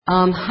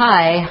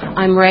Hi,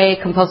 I'm Ray,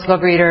 compulsive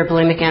overeater,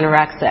 bulimic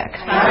anorexic.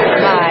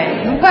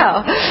 Hi.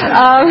 Well,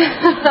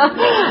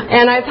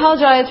 and I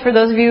apologize for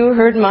those of you who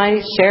heard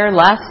my share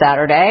last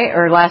Saturday,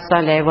 or last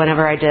Sunday,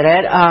 whenever I did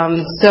it.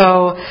 It's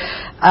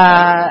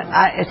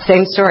the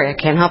same story, I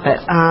can't help it.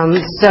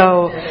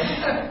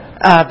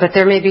 But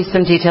there may be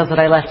some details that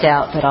I left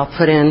out that I'll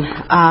put in.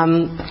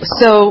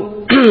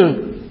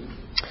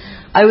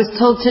 I was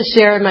told to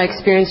share my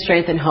experience,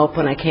 strength, and hope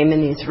when I came in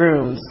these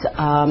rooms.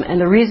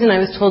 And the reason I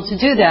was told to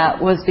do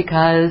that was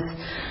because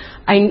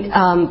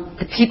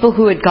the people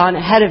who had gone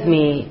ahead of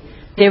me,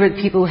 they were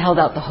the people who held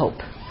out the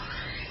hope.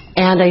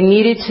 And I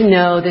needed to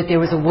know that there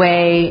was a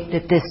way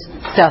that this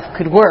stuff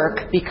could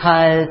work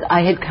because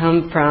I had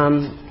come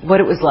from what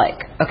it was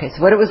like. Okay,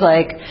 so what it was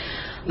like,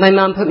 my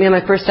mom put me on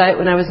my first diet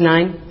when I was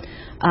 9.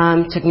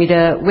 Took me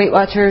to Weight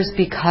Watchers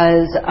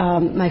because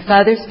my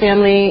father's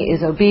family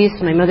is obese.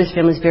 My mother's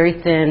family is very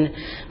thin.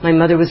 My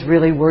mother was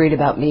really worried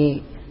about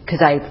me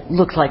because I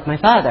looked like my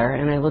father,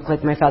 and I looked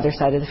like my father's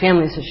side of the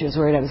family, so she was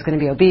worried I was going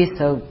to be obese,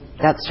 so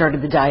that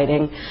started the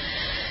dieting.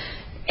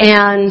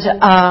 And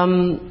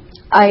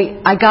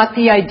I got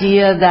the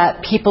idea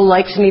that people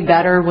liked me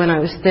better when I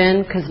was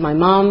thin because my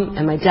mom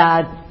and my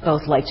dad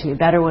both liked me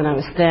better when I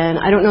was thin.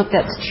 I don't know if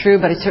that's true,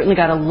 but I certainly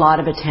got a lot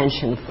of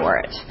attention for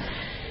it.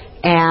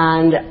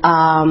 And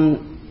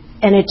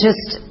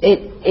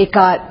it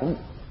got,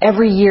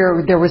 every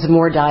year there was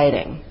more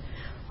dieting.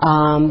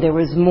 There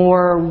was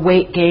more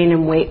weight gain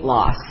and weight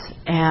loss.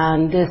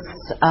 And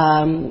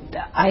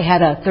I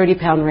had a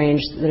 30-pound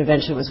range that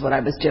eventually was what I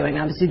was doing.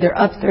 I was either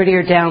up 30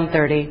 or down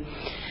 30.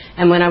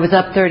 And when I was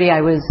up 30, I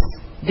was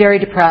very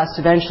depressed,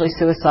 eventually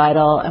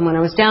suicidal. And when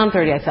I was down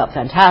 30, I felt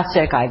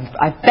fantastic. I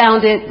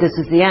found it. This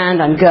is the end.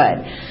 I'm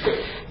good.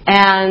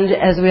 And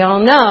as we all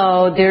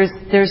know,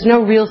 there's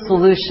no real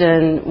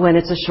solution when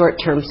it's a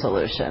short-term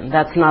solution.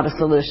 That's not a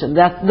solution.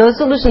 Those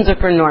solutions are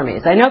for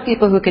normies. I know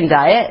people who can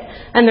diet,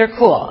 and they're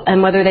cool.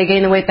 And whether they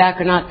gain the weight back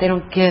or not, they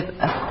don't give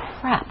a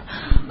crap.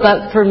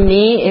 But for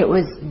me, it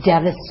was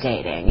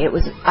devastating.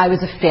 I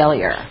was a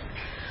failure.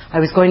 I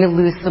was going to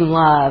lose some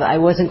love. I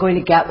wasn't going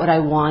to get what I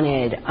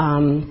wanted.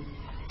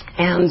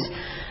 And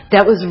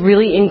that was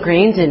really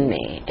ingrained in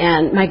me.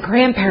 And my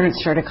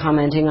grandparents started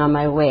commenting on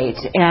my weight.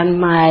 And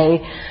my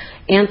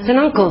aunts and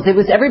uncles. It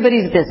was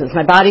everybody's business.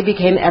 My body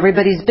became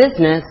everybody's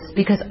business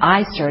because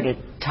I started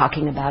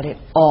talking about it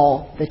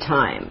all the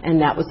time.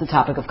 And that was the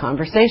topic of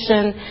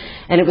conversation.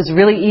 And it was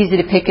really easy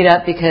to pick it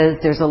up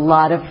because there's a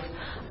lot of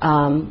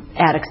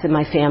addicts in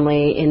my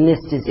family in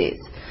this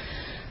disease.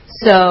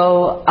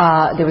 So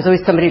there was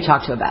always somebody to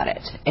talk to about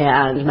it.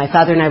 And my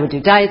father and I would do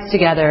diets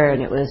together,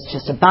 and it was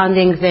just a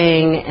bonding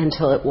thing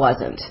until it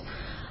wasn't.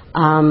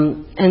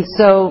 And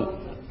so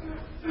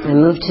I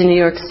moved to New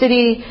York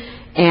City,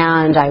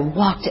 and I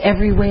walked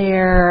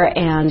everywhere,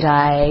 and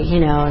I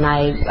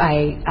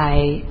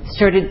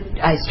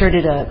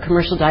started a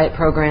commercial diet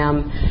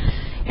program,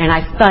 and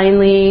I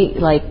finally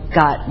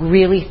got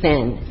really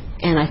thin,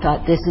 and I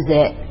thought, this is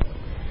it.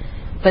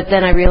 But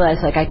then I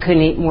realized I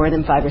couldn't eat more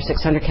than 500 or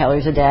 600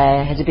 calories a day.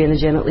 I had to be in the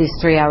gym at least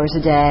 3 hours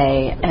a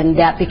day, and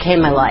that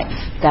became my life.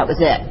 That was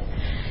it.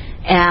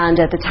 And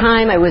at the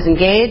time I was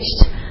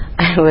engaged.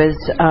 I was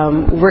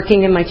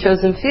working in my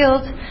chosen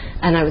field,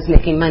 and I was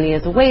making money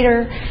as a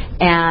waiter,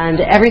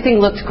 and everything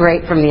looked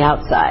great from the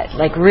outside,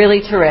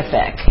 really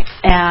terrific.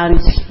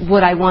 And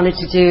what I wanted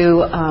to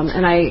do,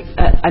 and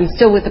I'm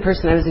still with the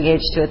person I was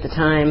engaged to at the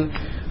time.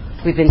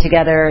 We've been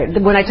together.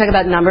 When I talk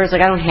about numbers, I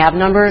don't have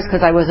numbers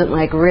because I wasn't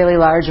really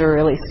large or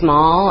really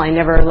small. I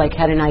never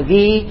had an IV,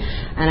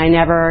 and I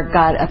never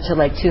got up to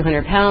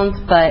 200 pounds.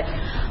 But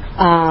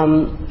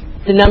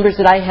the numbers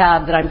that I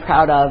have that I'm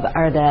proud of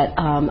are that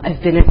I've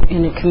been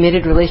in a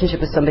committed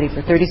relationship with somebody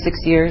for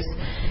 36 years,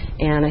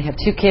 and I have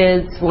 2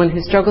 kids, one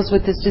who struggles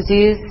with this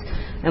disease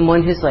and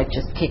one who's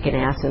just kicking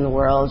ass in the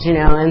world,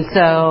 And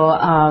so,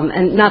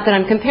 and not that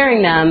I'm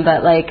comparing them,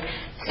 but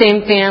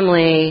same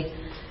family.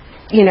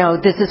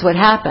 This is what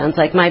happens.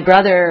 My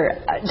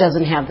brother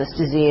doesn't have this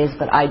disease,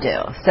 but I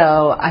do.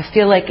 So I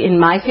feel in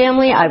my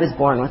family, I was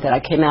born with it. I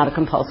came out a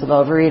compulsive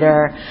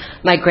overeater.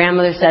 My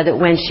grandmother said that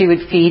when she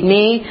would feed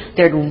me,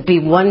 there'd be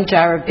 1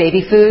 jar of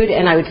baby food,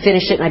 and I would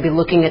finish it, and I'd be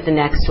looking at the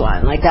next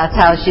one. That's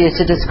how she used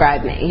to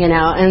describe me,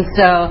 And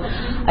so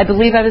I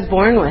believe I was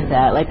born with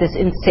that, this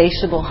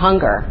insatiable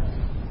hunger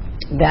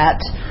that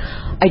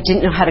I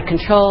didn't know how to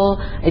control.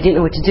 I didn't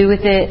know what to do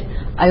with it.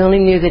 I only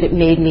knew that it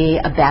made me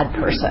a bad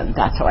person.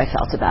 That's how I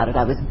felt about it.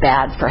 I was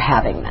bad for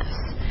having this.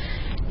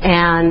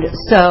 And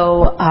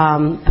so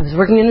I was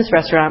working in this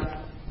restaurant,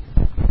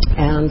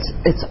 and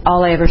it's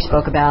all I ever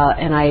spoke about.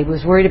 And I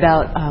was worried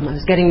about, I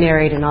was getting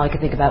married, and all I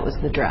could think about was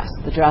the dress.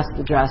 The dress,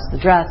 the dress, the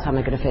dress. How am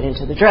I going to fit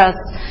into the dress?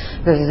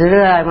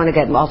 I want to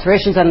get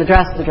alterations on the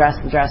dress, the dress,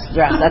 the dress, the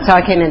dress. That's how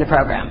I came into the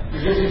program.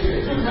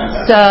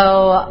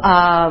 So,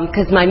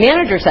 because my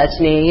manager said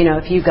to me,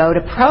 if you go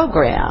to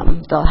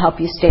program, they'll help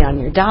you stay on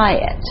your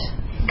diet.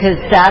 because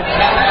that's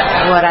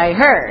what I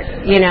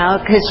heard,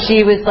 because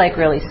she was like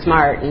really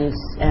smart and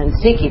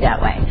sneaky that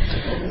way.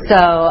 So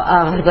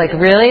I was like,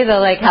 really? They'll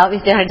like help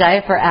me stay on a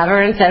diet forever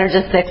instead of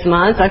just 6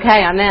 months?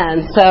 Okay, I'm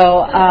in.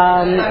 So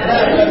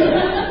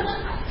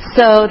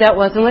that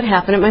wasn't what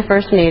happened at my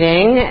first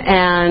meeting,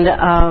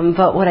 and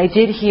but what I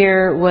did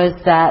hear was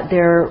that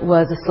there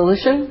was a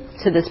solution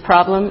to this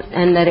problem,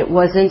 and that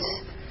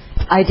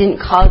I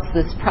didn't cause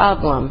this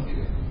problem.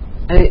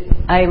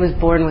 I was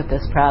born with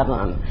this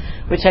problem,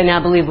 which I now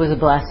believe was a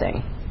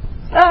blessing.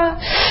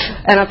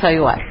 And I'll tell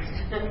you why.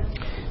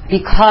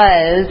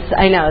 Because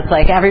I know it's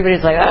like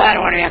everybody's like, I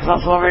don't want to be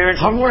accessible. It's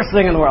the worst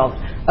thing in the world.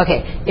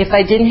 Okay, if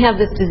I didn't have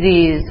this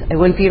disease, I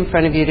wouldn't be in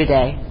front of you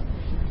today.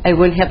 I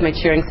wouldn't have my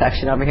cheering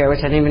section over here,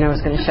 which I didn't even know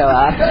was going to show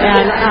up.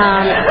 And,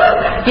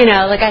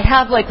 like I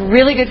have like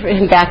really good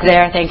friends back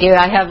there. Thank you.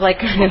 I have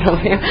like,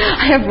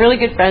 I have really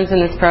good friends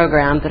in this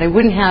program that I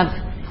wouldn't have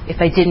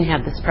if I didn't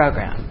have this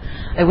program.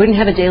 I wouldn't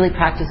have a daily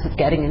practice of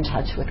getting in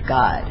touch with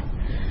God,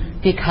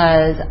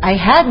 because I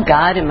had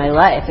God in my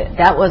life.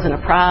 That wasn't a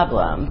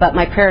problem. But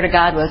my prayer to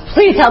God was,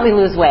 please help me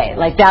lose weight.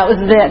 Like that was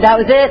it.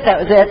 That was it. That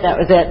was it. That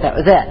was it. That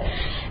was it.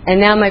 And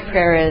now my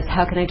prayer is,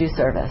 how can I do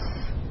service?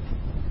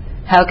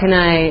 How can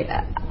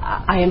I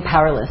am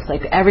powerless.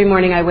 Like every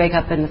morning I wake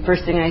up and the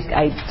first thing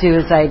I do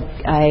is I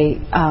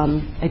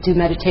do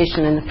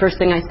meditation, and the first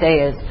thing I say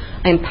is,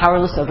 I am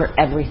powerless over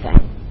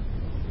everything.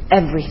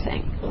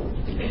 Everything.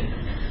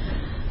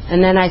 And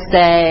then I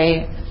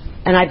say,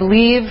 and I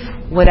believe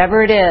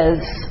whatever it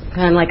is,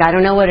 and like I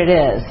don't know what it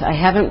is. I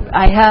have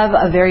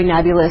a very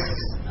nebulous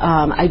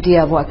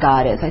idea of what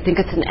God is. I think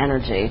it's an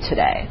energy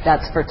today.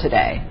 That's for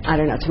today. I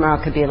don't know.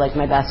 Tomorrow could be like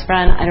my best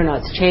friend. I don't know.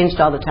 It's changed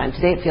all the time.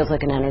 Today it feels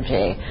like an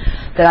energy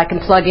that I can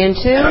plug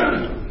into,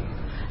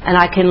 and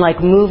I can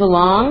like move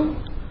along,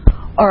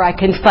 or I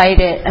can fight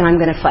it, and I'm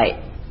going to fight.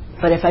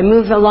 But if I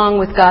move along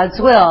with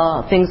God's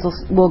will, things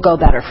will go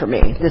better for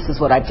me. This is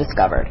what I've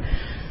discovered.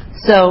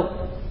 So,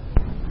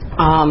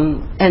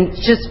 and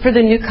just for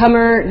the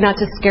newcomer, not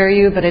to scare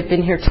you, but I've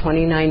been here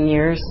 29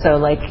 years, so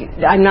like,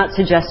 I'm not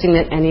suggesting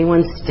that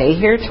anyone stay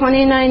here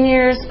 29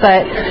 years,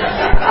 but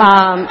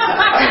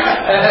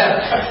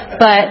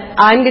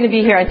I'm going to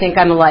be here. I think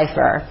I'm a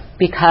lifer,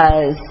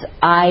 because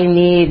I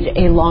need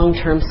a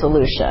long-term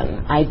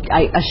solution.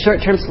 A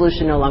short-term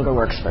solution no longer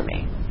works for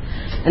me.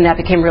 And that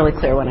became really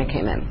clear when I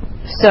came in.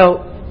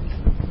 So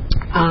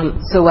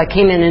I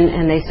came in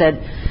and they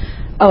said,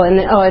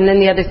 and then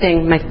the other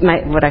thing,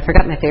 what I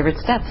forgot, my favorite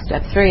step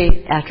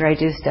 3, after I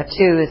do step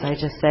 2, is I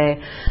just say,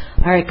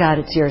 all right, God,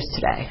 it's yours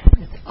today.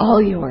 It's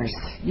all yours.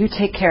 You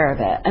take care of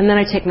it. And then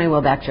I take my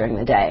will back during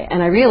the day.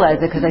 And I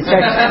realize it because I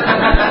start,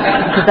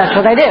 because that's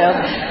what I do,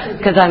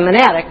 because I'm an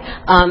addict.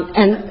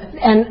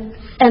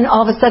 And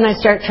all of a sudden I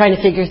start trying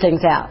to figure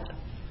things out.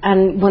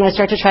 And when I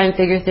start to try and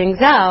figure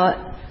things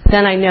out,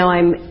 then I know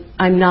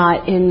I'm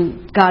not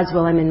in God's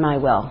will, I'm in my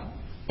will.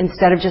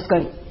 Instead of just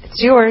going,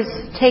 it's yours,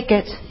 take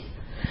it.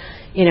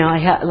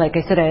 Like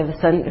I said, I have a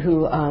son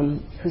who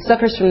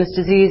suffers from this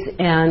disease,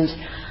 and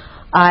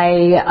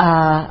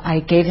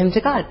I gave him to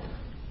God.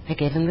 I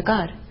gave him to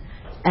God.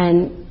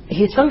 And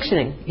he's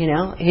functioning,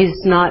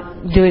 He's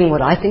not doing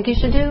what I think he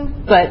should do,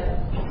 but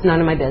it's none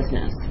of my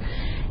business.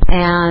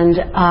 And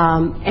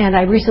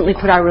I recently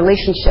put our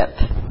relationship,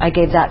 I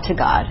gave that to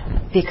God,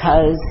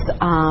 because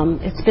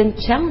it's been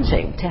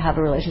challenging to have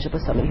a relationship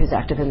with somebody who's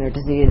active in their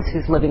disease,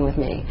 who's living with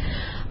me.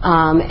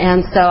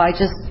 And so I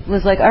just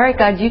was like, all right,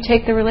 God, you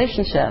take the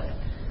relationship.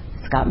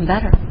 It's gotten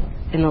better.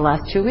 In the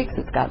last 2 weeks,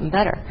 it's gotten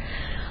better.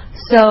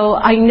 So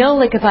I know,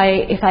 like,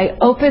 if I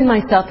open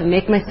myself and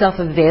make myself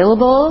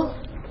available,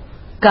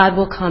 God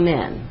will come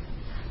in.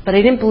 But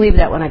I didn't believe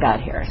that when I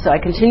got here. So I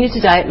continued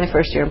to diet my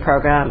first year in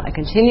program. I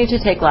continued to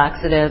take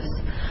laxatives.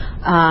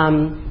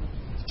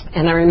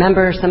 And I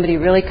remember somebody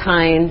really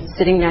kind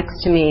sitting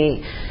next to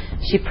me.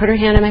 She put her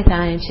hand on my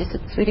thigh and she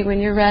said, sweetie, when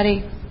you're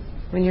ready.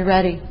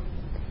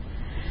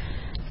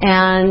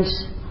 And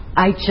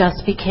I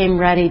just became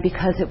ready,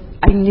 because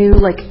I knew,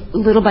 like,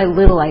 little by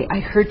little, I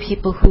heard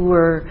people who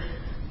were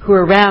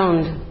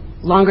around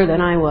longer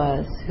than I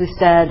was, who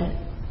said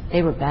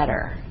they were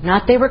better.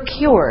 Not they were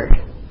cured.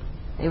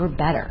 They were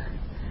better.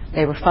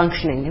 They were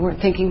functioning. They weren't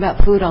thinking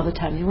about food all the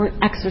time. They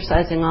weren't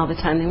exercising all the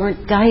time. They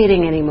weren't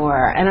dieting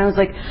anymore. And I was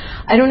like,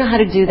 I don't know how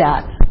to do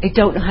that. I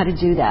don't know how to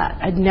do that.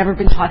 I'd never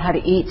been taught how to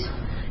eat.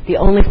 The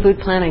only food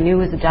plan I knew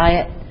was a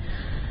diet.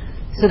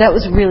 So that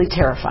was really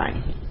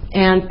terrifying.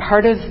 And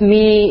part of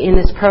me in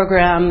this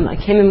program, I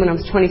came in when I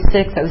was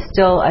 26.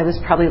 I was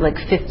probably like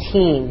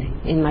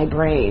 15 in my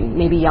brain,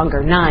 maybe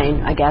younger,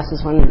 9, I guess,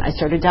 is when I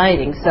started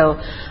dieting. So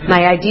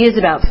my ideas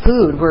about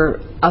food were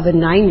of a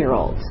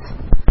 9-year-old's.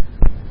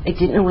 I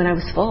didn't know when I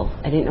was full.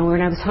 I didn't know when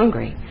I was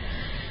hungry.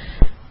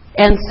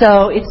 And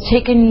so it's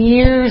taken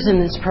years in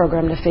this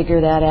program to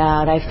figure that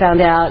out. I found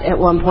out at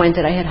one point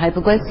that I had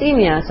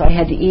hypoglycemia, so I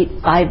had to eat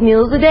 5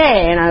 meals a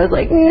day. And I was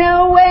like,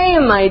 no way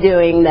am I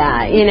doing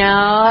that,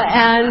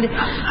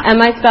 And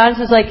my spouse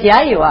was like,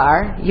 yeah, you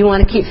are. You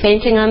want to keep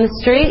fainting on the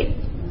street?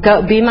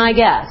 go be my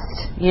guest,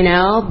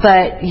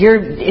 but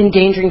you're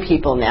endangering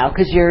people now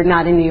because you're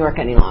not in New York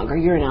any longer.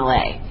 You're in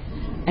LA.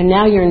 And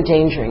now you're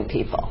endangering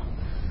people.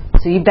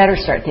 So you better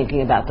start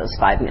thinking about those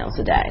 5 meals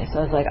a day. So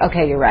I was like,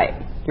 okay, you're right.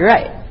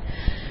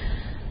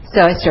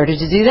 So I started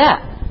to do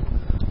that.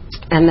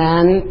 And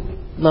then,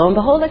 lo and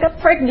behold, I got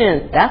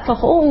pregnant. That's a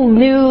whole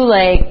new,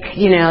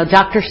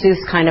 Dr.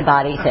 Seuss kind of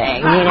body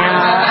thing,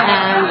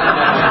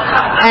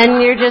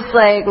 And you're just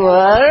like, well,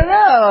 I don't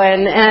know.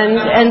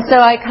 And so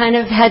I kind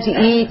of had to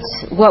eat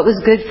what was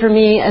good for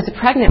me as a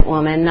pregnant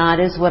woman, not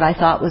as what I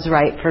thought was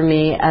right for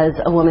me as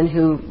a woman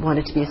who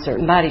wanted to be a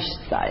certain body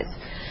size.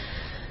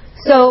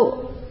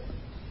 So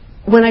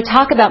when I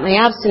talk about my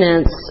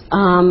abstinence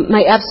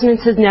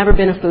has never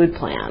been a food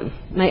plan.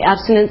 My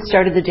abstinence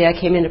started the day I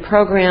came into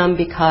program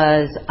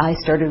because I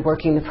started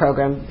working the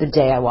program the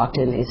day I walked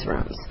in these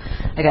rooms.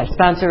 I got a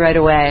sponsor right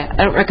away. I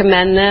don't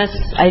recommend this.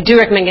 I do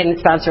recommend getting a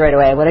sponsor right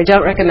away. What I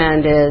don't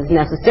recommend is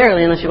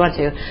necessarily, unless you want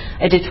to,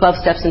 I did 12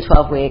 steps in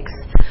 12 weeks.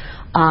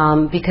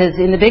 Because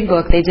in the big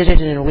book, they did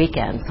it in a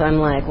weekend. So I'm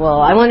like, well,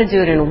 I want to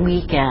do it in a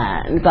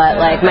weekend. But,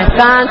 my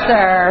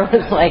sponsor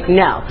was like,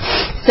 no.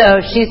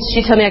 So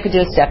she told me I could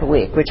do a step a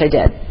week, which I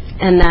did.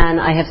 And then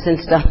I have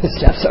since done the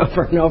steps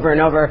over and over and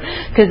over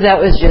because that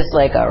was just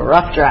like a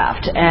rough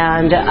draft.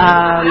 And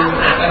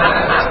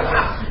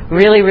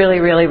really, really,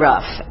 really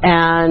rough.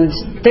 And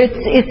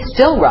it's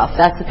still rough.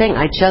 That's the thing.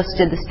 I just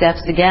did the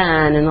steps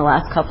again in the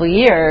last couple of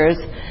years.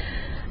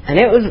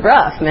 And it was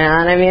rough,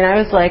 man. I mean, I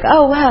was like,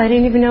 oh, wow, I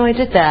didn't even know I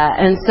did that.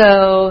 And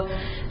so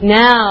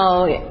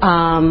now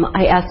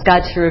I ask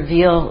God to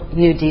reveal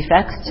new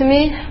defects to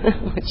me,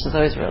 which is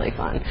always really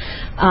fun.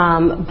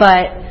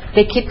 But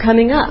they keep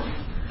coming up.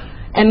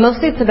 And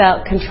mostly it's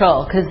about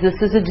control, because this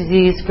is a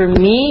disease, for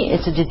me,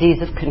 it's a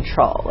disease of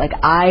control.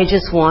 I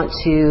just want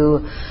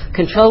to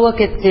control what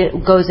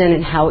goes in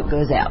and how it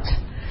goes out.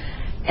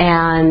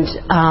 And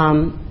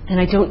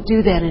I don't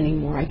do that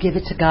anymore. I give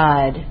it to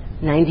God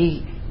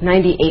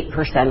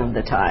 98% of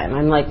the time.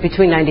 I'm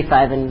between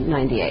 95 and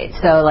 98.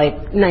 So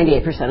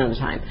 98% of the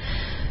time.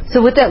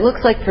 So what that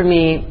looks like for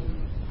me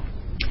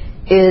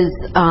is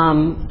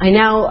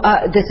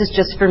this is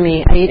just for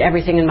me. I eat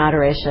everything in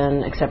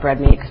moderation except red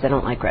meat because I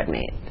don't like red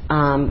meat.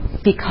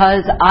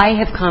 Because I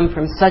have come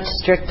from such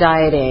strict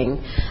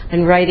dieting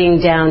and writing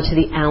down to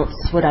the ounce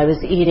what I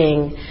was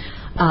eating,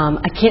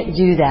 I can't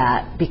do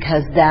that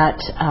because that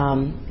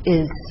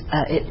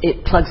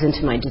it plugs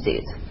into my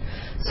disease.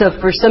 So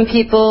for some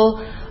people,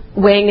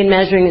 weighing and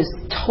measuring is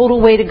total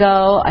way to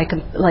go. I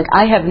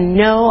have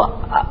no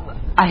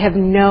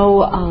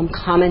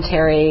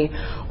commentary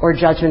or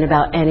judgment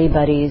about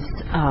anybody's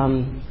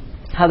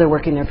how they're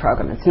working their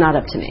program. It's not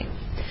up to me.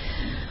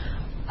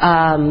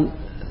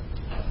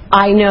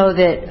 I know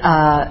that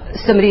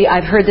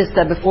I've heard this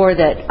said before,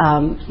 that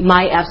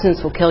my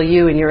abstinence will kill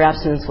you and your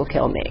abstinence will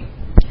kill me.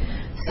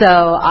 So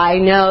I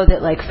know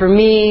that for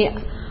me,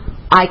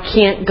 I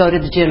can't go to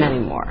the gym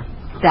anymore.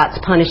 That's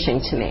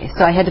punishing to me.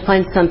 So I had to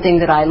find something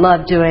that I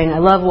love doing. I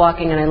love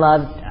walking, and I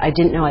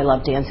didn't know I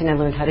loved dancing. I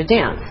learned how to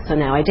dance. So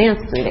now I dance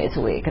 3 days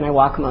a week, and I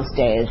walk most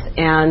days.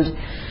 And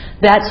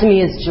that to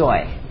me is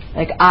joy.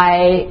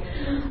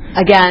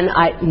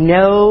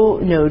 No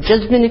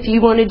judgment if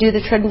you want to do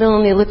the treadmill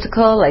and the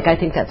elliptical. I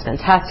think that's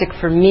fantastic.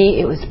 For me,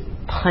 it was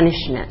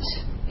punishment.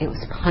 It was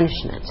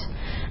punishment.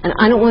 And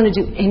I don't want to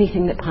do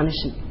anything that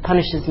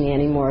punishes me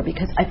anymore,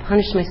 because I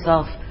punished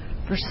myself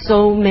for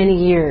so many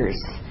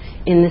years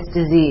in this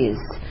disease,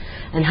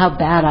 and how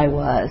bad I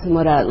was, and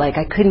what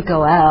I couldn't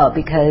go out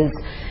because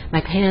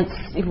my pants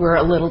were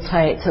a little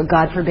tight, so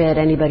God forbid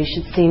anybody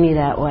should see me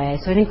that way.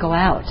 So I didn't go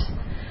out.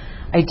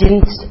 I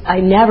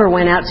never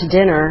went out to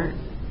dinner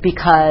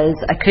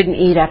because I couldn't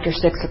eat after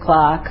 6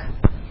 o'clock,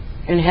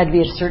 and it had to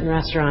be at a certain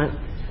restaurant.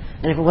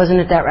 And if it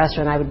wasn't at that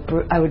restaurant, I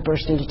would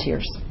burst into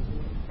tears.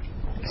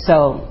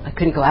 So I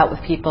couldn't go out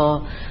with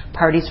people.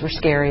 Parties were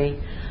scary.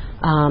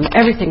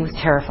 Everything was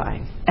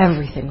terrifying.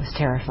 Everything was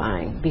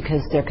terrifying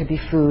because there could be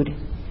food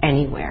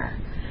anywhere.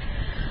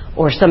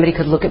 Or somebody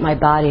could look at my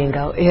body and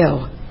go,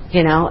 ew,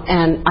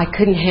 and I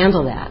couldn't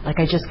handle that.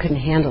 I just couldn't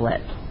handle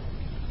it.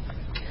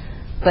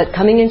 But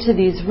coming into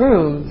these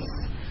rooms,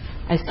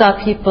 I saw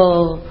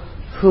people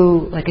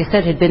who, like I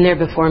said, had been there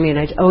before me, and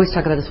I always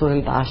talk about this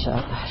woman, Basha.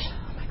 Oh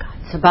my God.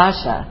 So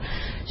Basha,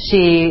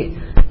 she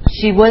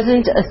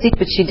wasn't a Sikh,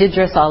 but she did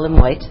dress all in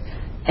white,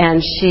 and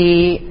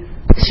she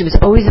was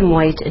always in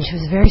white, and she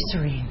was very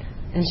serene,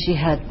 and she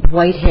had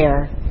white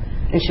hair,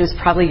 and she was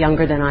probably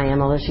younger than I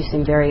am, although she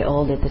seemed very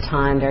old at the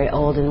time, very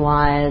old and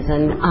wise,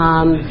 and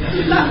I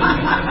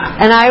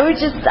would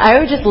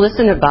just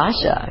listen to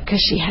Basha, because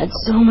she had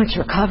so much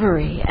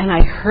recovery, and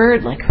I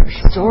heard her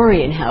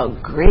story and how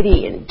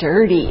gritty and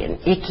dirty and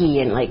icky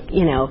and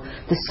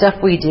the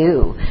stuff we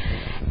do,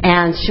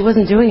 and she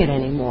wasn't doing it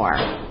anymore.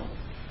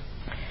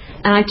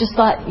 And I just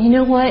thought, you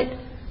know what,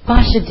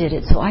 Basha did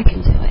it, so I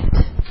can do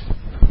it.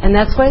 And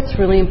that's why it's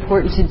really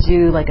important to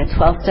do a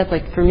 12-step.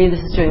 For me,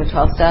 this is doing a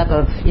 12-step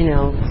of,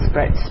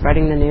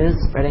 spreading the news,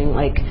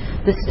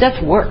 this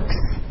stuff works.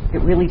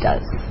 It really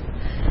does.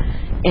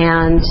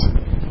 And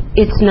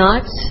it's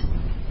not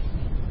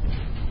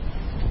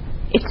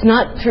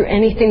through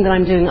anything that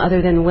I'm doing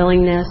other than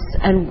willingness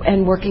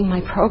and working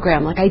my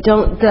program. Like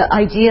the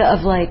idea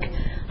of like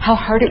how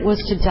hard it was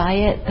to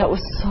diet, that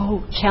was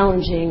so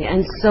challenging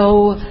and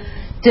so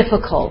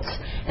difficult.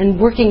 And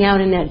working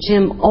out in that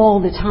gym all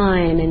the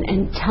time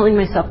and telling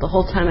myself the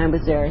whole time I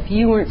was there, if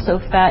you weren't so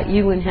fat,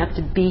 you wouldn't have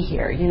to be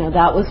here. You know,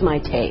 that was my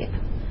tape.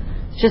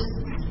 Just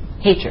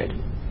hatred.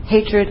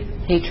 Hatred,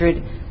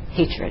 hatred,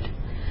 hatred.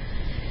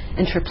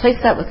 And to replace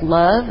that with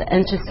love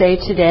and to say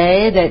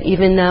today that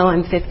even though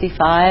I'm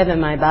 55 and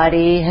my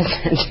body has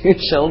had 2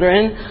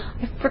 children,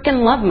 I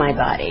freaking love my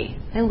body.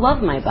 I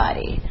love my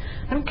body.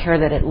 I don't care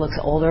that it looks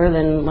older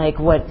than like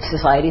what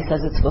society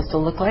says it's supposed to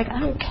look like. I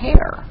don't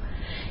care.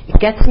 It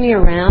gets me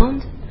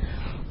around.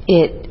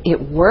 It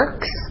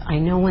works. I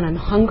know when I'm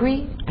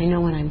hungry. I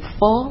know when I'm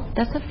full.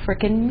 That's a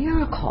freaking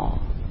miracle.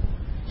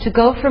 To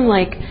go from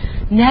like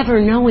never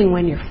knowing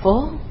when you're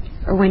full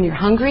or when you're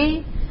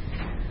hungry,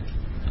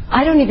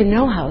 I don't even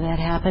know how that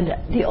happened.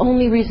 The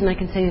only reason I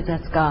can say is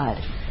that's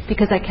God.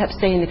 Because I kept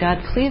saying to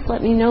God, please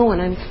let me know when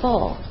I'm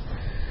full.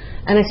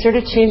 And I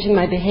started changing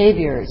my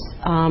behaviors.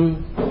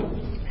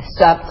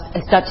 I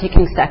stopped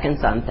taking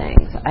seconds on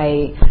things.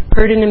 I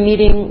heard in a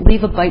meeting,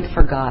 leave a bite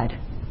for God.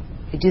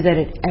 I do that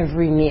at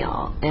every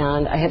meal.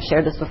 And I have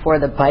shared this before,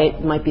 the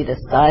bite might be the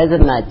size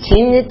of my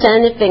teeny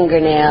tiny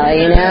fingernail,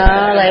 you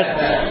know, like.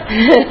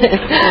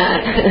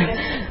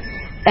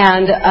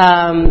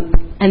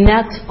 And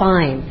that's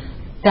fine.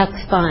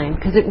 That's fine,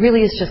 because it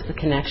really is just the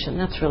connection.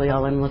 That's really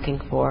all I'm looking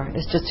for,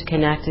 is just to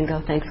connect and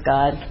go, thanks,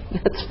 God.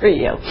 That's for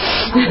you.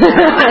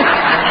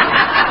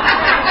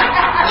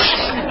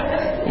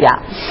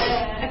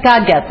 Yeah.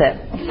 God gets it.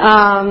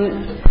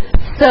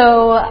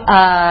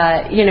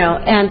 You know,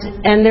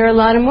 and there are a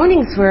lot of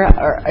mornings there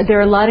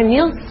are a lot of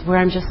meals where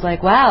I'm just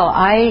like, wow,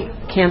 I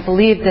can't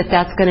believe that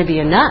that's going to be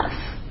enough.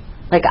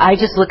 Like, I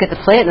just look at the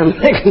plate and I'm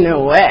like,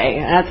 no way,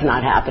 that's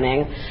not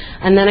happening.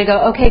 And then I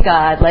go, okay,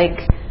 God,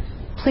 like,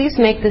 please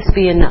make this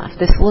be enough.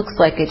 This looks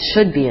like it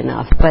should be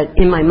enough, but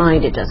in my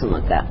mind it doesn't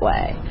look that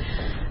way.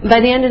 By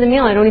the end of the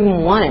meal, I don't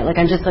even want it. Like,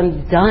 I'm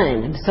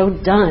done. I'm so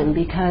done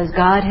because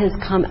God has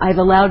come. I've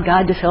allowed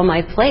God to fill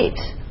my plate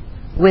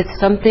with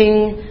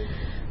something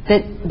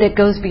that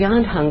goes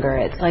beyond hunger.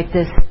 It's like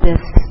this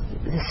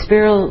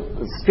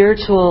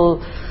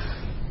spiritual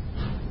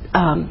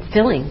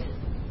filling.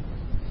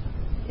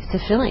 It's a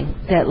filling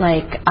that,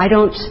 like, I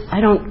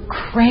don't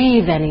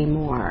crave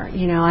anymore.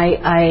 You know,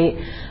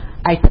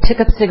 I took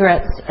up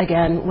cigarettes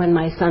again when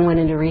my son went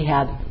into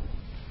rehab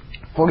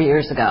 4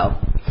 years ago.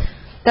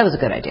 That was a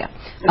good idea.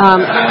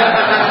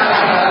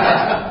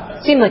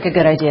 Seemed like a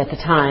good idea at the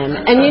time.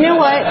 And you know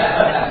what?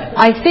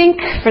 I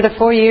think for the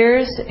 4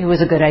 years, it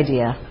was a good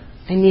idea.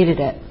 I needed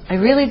it. I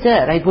really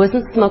did. I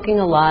wasn't smoking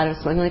a lot. I was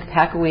smoking like a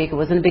pack a week. It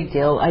wasn't a big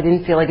deal. I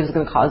didn't feel like it was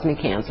going to cause me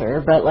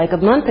cancer. But like a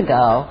month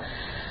ago,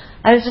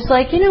 I was just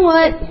like, you know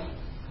what?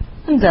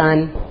 I'm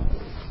done.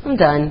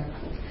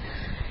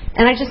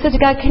 And I just said to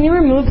God, can you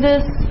remove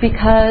this?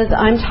 Because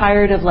I'm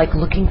tired of like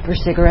looking for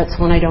cigarettes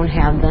when I don't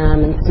have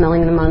them and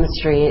smelling them on the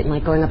street and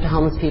like going up to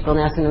homeless people and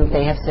asking them if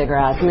they have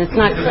cigarettes. And it's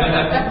not,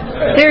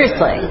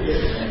 seriously.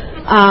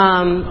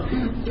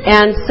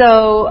 And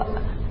so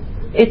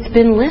it's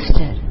been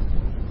lifted.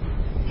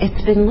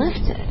 It's been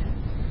lifted.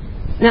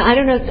 Now, I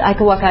don't know if I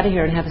could walk out of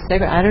here and have a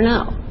cigarette. I don't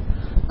know.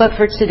 But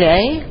for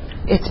today,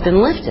 it's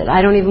been lifted.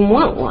 I don't even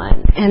want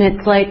one. And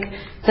it's like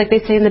they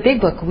say in the big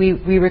book, we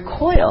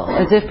recoil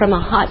as if from a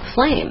hot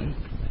flame.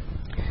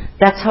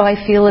 That's how I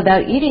feel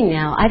about eating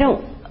now.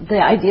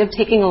 The idea of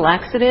taking a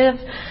laxative,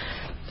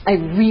 I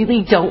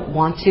really don't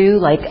want to,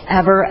 like,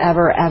 ever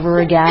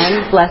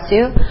again, bless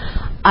you.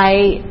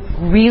 I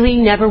really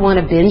never want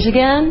to binge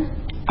again,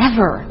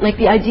 ever. Like,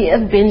 the idea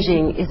of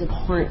binging is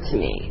abhorrent to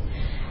me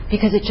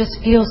because it just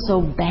feels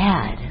so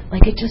bad.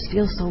 Like, it just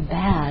feels so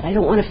bad. I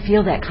don't want to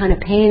feel that kind of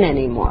pain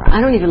anymore.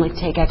 I don't even like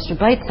take extra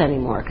bites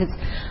anymore because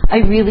I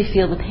really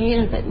feel the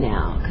pain of it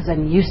now because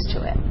I'm used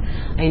to it.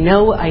 I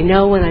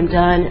know when I'm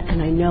done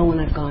and I know when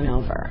I've gone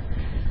over.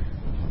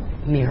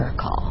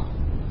 Miracle.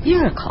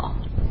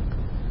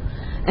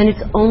 And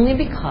it's only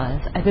because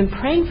I've been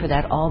praying for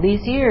that all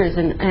these years.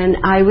 And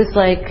I was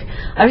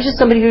just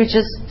somebody who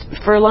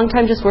just, for a long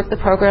time, just worked the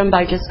program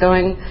by just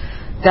going,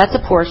 that's a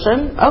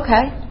portion.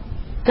 Okay.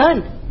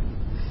 Done.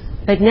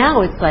 But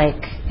now it's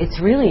like, it's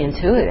really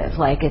intuitive.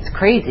 Like, it's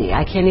crazy.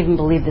 I can't even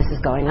believe this is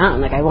going on.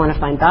 Like, I want to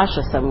find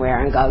Dasha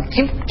somewhere and go,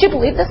 do you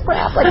believe this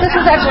crap? Like, this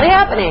is actually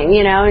happening,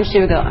 you know? And she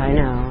would go, I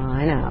know.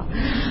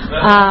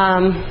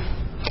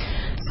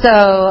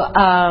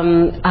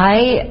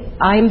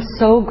 I'm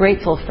so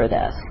grateful for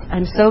this.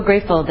 I'm so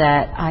grateful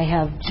that I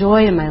have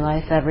joy in my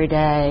life every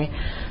day,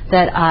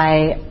 that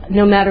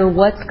no matter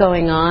what's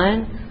going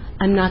on,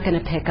 I'm not going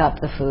to pick up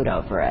the food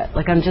over it.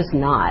 Like, I'm just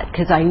not.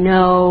 Because I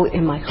know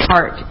in my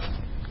heart,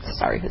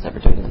 sorry, who's ever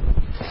doing that?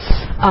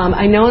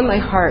 I know in my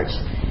heart,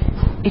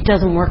 it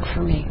doesn't work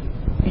for me.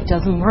 It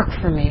doesn't work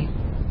for me.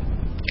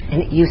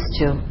 And it used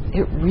to.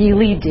 It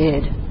really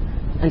did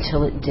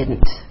until it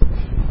didn't.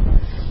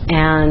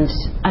 And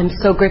I'm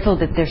so grateful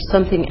that there's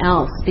something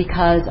else,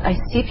 because I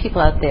see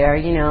people out there,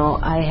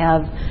 I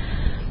have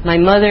my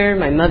mother,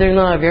 my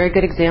mother-in-law are very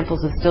good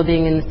examples of still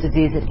being in this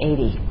disease at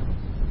 80.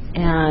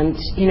 And,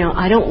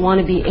 I don't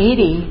want to be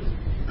 80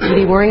 and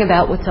be worrying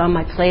about what's on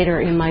my plate or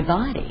in my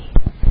body.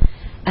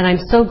 And I'm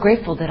so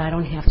grateful that I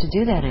don't have to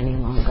do that any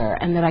longer,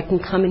 and that I can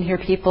come and hear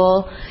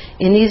people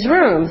in these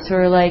rooms who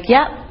are like,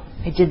 yep,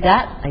 I did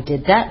that, I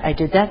did that, I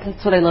did that.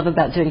 That's what I love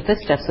about doing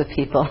fifth steps with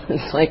people.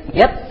 It's like,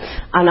 yep,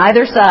 on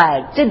either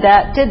side, did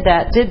that, did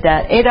that, did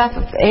that. Ate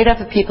off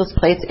of people's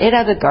plates, ate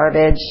out of the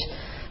garbage,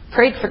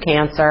 prayed for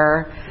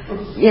cancer.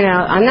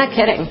 I'm not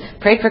kidding.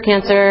 Prayed for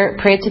cancer,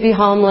 prayed to be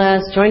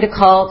homeless, joined a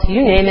cult,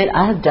 you name it,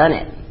 I have done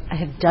it. I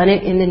have done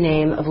it in the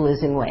name of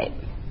losing weight.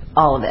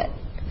 All of it.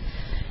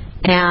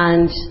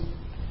 And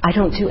I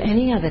don't do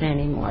any of it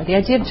anymore. The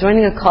idea of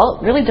joining a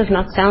cult really does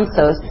not sound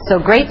so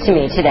great to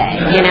me today,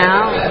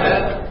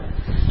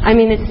 I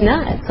mean, it's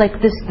nuts.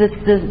 Like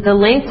the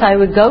lengths I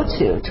would go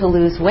to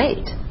lose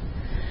weight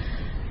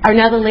are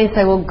now the lengths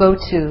I will go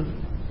to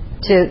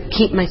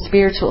keep my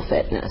spiritual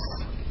fitness.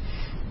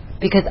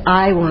 Because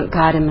I want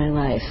God in my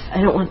life.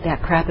 I don't want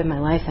that crap in my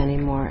life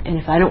anymore. And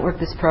if I don't work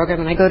this program,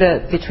 and I go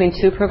to, between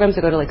 2 programs,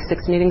 I go to like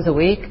 6 meetings a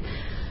week.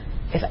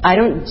 If I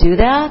don't do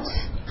that,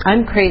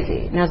 I'm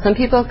crazy. Now, some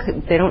people,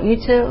 they don't need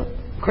to.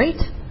 Great.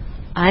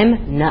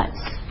 I'm nuts.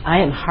 I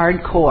am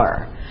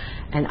hardcore.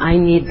 And I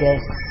need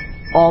this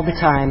all the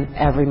time,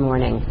 every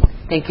morning.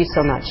 Thank you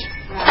so much.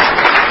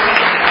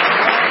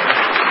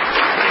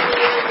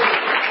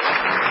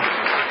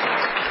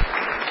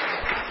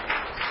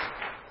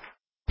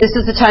 This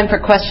is the time for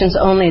questions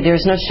only. There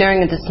is no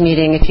sharing at this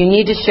meeting. If you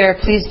need to share,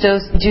 please do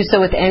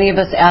so with any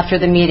of us after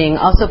the meeting.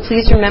 Also,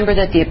 please remember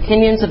that the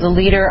opinions of the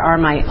leader are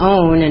my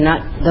own and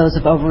not those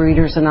of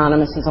Overeaters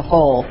Anonymous as a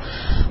whole.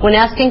 When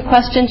asking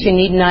questions, you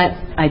need not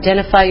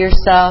identify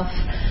yourself.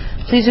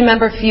 Please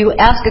remember, if you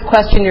ask a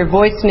question, your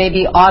voice may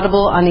be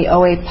audible on the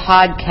OA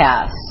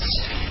podcast.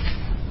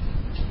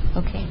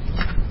 Okay.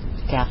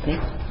 Daphne.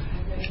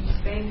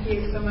 Thank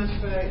you so much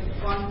for a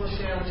wonderful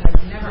share, which I've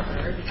never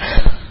heard.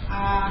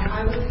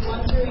 I was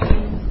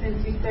wondering, since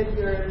you said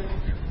your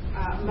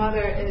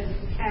mother and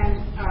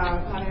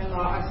mother-in-law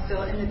are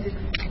still in the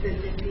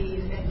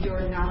disease and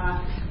you're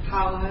not,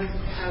 how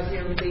has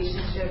your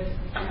relationship,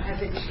 has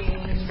it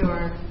changed,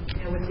 or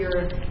with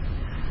your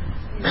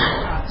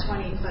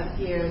 20 plus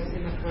years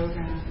in the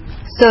program?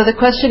 So the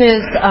question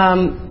is,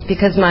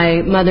 because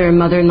my mother and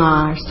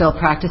mother-in-law are still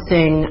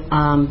practicing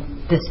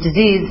this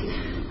disease,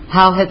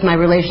 how has my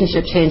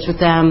relationship changed with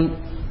them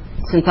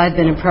since I've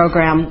been in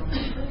program?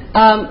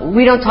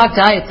 We don't talk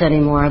diets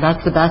anymore.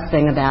 That's the best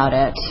thing about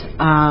it.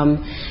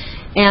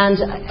 And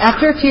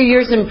after a few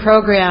years in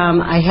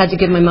program, I had to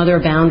give my mother a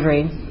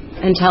boundary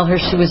and tell her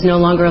she was no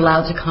longer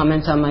allowed to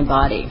comment on my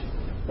body.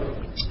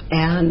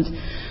 And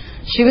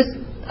she was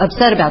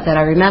upset about that,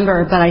 I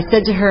remember, but I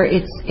said to her,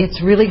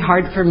 it's really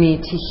hard for me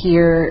to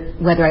hear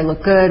whether I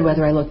look good,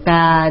 whether I look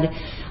bad.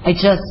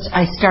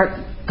 I start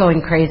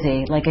going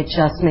crazy. Like, it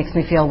just makes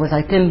me feel, was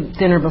I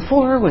thinner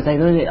before? Was I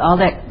all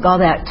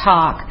that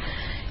talk?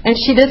 And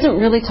she doesn't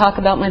really talk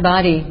about my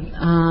body.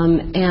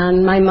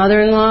 And my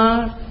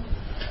mother-in-law,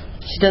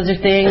 she does her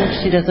thing.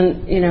 She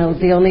doesn't,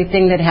 the only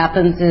thing that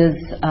happens is,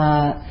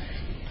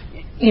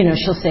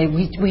 she'll say,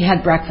 we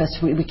had breakfast.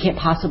 We can't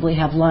possibly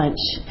have lunch.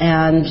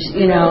 And,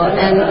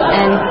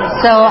 and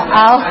so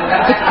I'll,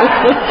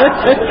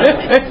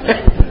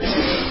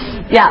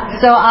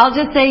 so I'll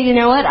just say, you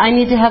know what? I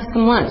need to have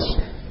some lunch.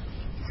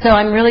 So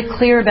I'm really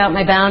clear about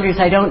my boundaries.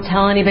 I don't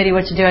tell anybody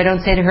what to do. I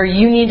don't say to her,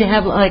 you need to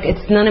have,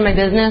 it's none of my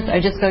business. I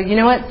just go, you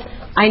know what?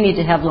 I need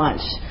to have lunch.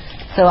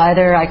 So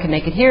either I can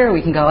make it here or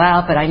we can go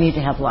out, but I need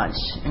to have lunch.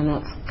 And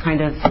that's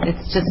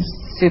it's just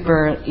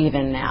super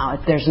even now.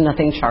 There's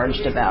nothing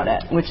charged about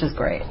it, which is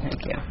great.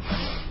 Thank you.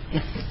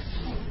 Yes.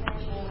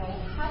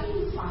 How do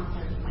you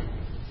sponsor women?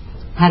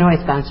 How do I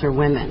sponsor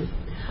women?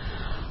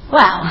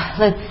 Well,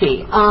 let's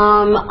see.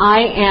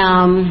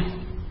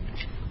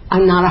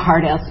 I'm not a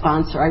hard-ass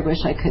sponsor. I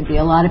wish I could be.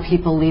 A lot of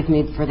people leave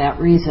me for that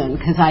reason,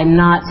 because I'm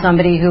not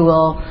somebody who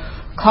will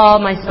call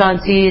my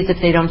sponsees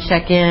if they don't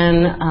check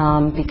in,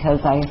 because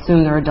I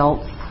assume they're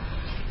adults.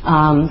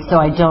 So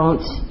I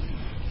don't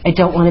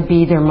want to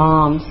be their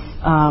moms,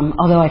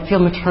 although I feel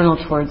maternal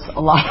towards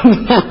a lot of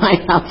them, I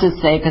have to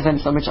say, because I'm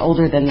so much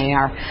older than they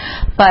are.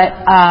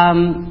 But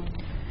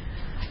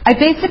I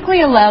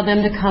basically allow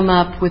them to come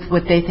up with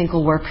what they think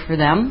will work for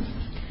them,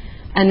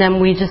 and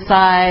then we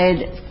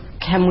decide,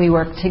 can we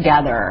work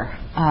together?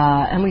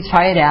 And we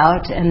try it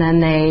out, and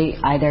then they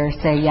either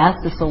say, yes,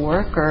 this will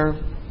work, or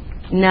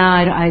no,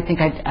 I think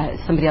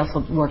somebody else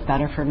will work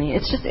better for me.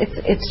 It's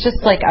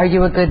just like, are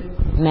you a good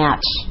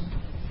match?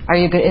 Are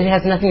you good? It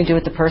has nothing to do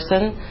with the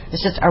person.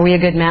 It's just, are we a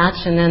good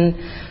match? And then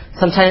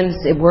sometimes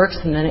it works,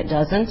 and then it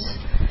doesn't.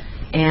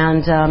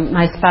 And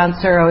my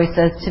sponsor always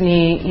says to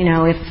me,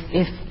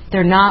 if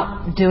they're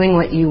not doing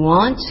what you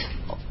want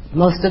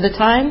most of the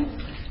time,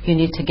 you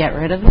need to get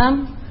rid of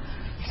them,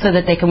 so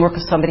that they can work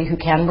with somebody who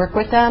can work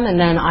with them, and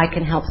then I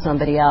can help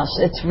somebody else.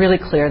 It's really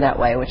clear that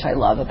way, which I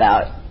love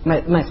about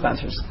My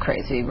sponsor's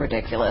crazy,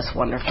 ridiculous,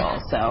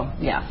 wonderful. So,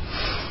 yeah.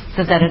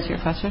 Does that answer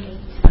your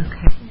question?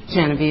 Okay.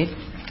 Genevieve?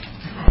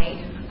 Hi.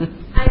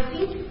 I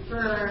think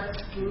for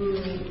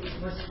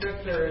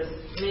restrictors,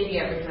 maybe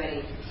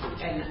everybody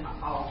and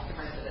all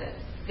parts of it,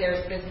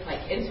 there's this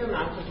like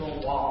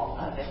insurmountable wall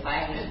of if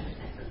I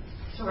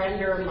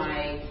surrender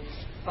my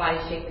body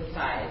shape and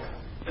size,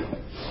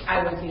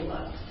 I would be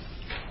loved.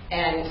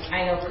 And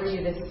I know for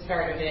you this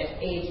started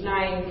at age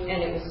 9,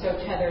 and it was so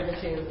tethered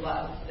to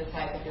love, the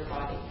size of your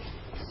body.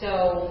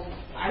 So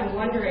I'm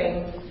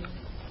wondering,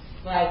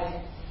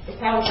 like, it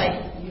sounds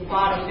like you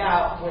bottomed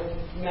out with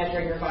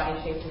measuring your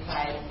body shape and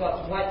size,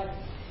 but what,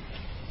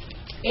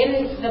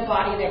 in the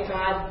body that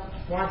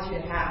God wants you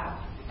to have,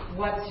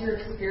 what's your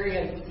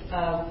experience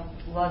of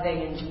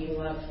loving and being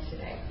loved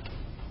today?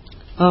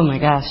 Oh my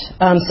gosh.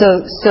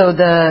 So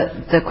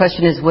the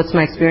question is, what's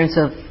my experience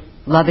of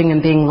loving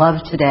and being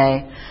loved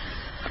today?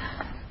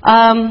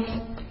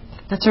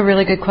 That's a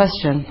really good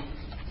question.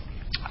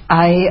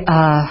 I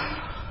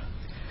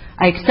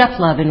accept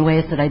love in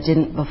ways that I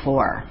didn't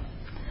before.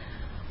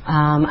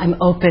 I'm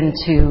open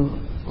to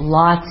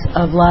lots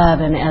of love,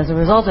 and as a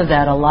result of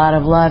that, a lot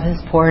of love has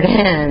poured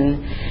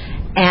in.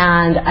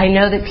 And I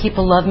know that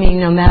people love me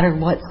no matter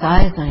what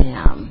size I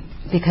am,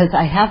 because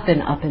I have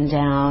been up and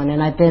down,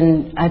 and I've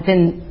been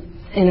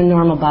in a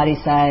normal body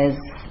size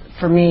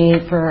for me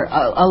for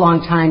a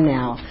long time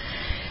now.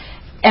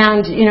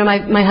 And, you know,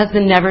 my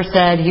husband never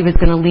said he was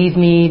going to leave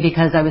me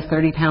because I was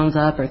 30 pounds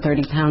up or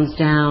 30 pounds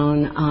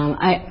down.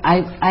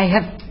 I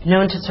have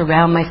known to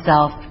surround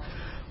myself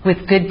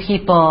with good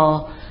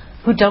people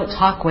who don't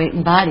talk weight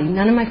and body.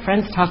 None of my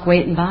friends talk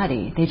weight and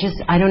body.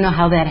 I don't know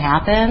how that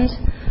happened,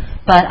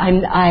 but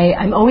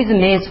I'm always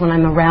amazed when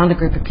I'm around a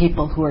group of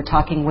people who are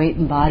talking weight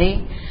and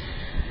body.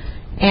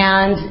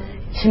 And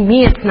to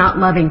me, it's not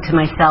loving to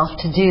myself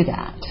to do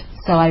that.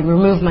 So I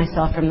remove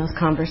myself from those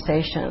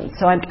conversations.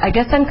 So I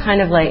guess I'm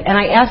kind of like, and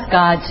I ask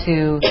God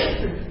to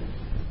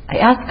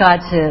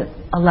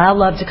allow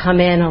love to come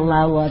in and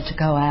allow love to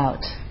go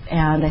out.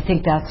 And I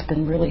think that's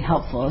been really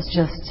helpful. It's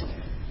just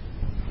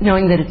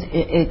knowing that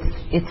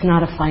it's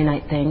not a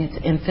finite thing. It's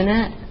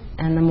infinite.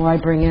 And the more I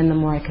bring in, the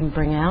more I can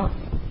bring out.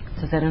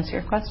 Does that answer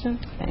your question?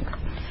 Thanks.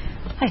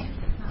 Hi.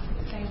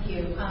 Thank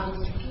you.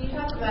 Can you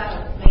talk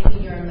about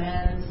making your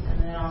amends and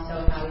then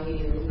also how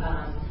you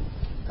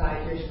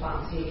guide your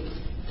sponsees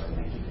for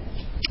making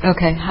that?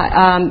 Okay.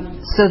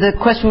 So the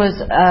question was,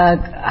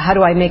 how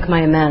do I make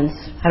my amends?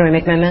 How do I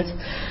make my amends?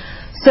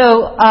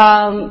 So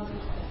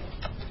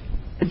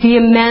the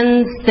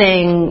amends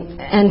thing,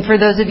 and for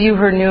those of you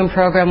who are new in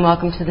program,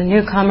 welcome to the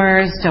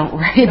newcomers. Don't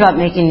worry about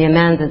making the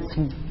amends. It's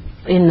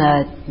in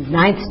the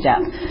 9th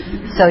step.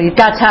 So you've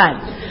got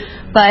time.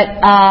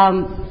 But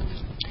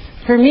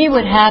for me,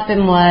 what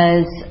happened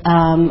was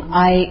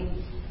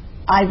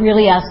I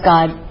really asked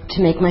God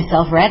to make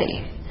myself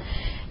ready.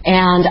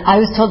 And I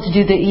was told to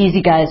do the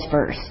easy guys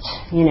first,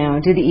 do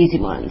the easy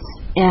ones.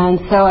 And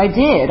so I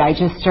did. I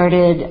just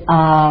started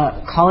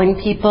calling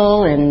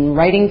people and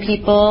writing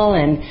people.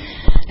 And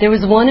there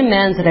was one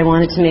amends that I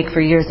wanted to make for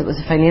years. It was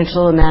a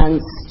financial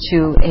amends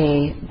to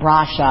a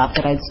bra shop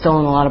that I'd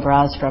stolen a lot of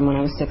bras from when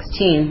I was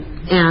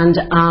 16.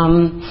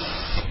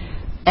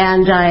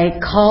 And I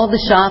called the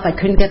shop. I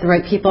couldn't get the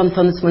right people on the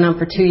phone. This went on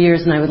for 2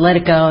 years, and I would let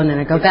it go, and then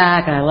I'd go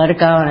back, and I let it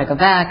go, and I'd go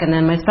back. And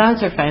then my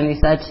sponsor finally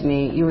said to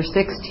me, "You were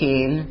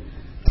 16.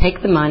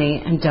 Take the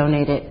money and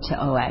donate it to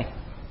OA."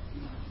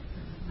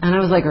 And I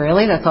was like,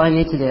 "Really? That's all I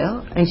need to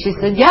do?" And she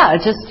said, "Yeah,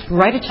 just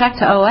write a check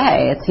to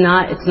OA. It's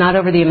not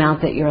over the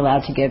amount that you're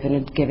allowed to give in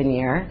a given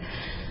year."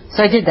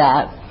 So I did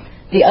that.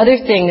 The other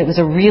thing that was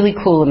a really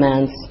cool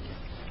amends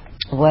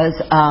was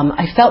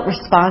I felt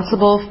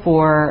responsible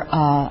for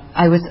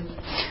I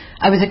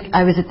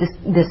was at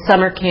this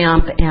summer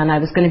camp, and I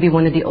was going to be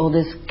one of the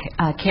oldest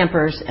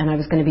campers, and I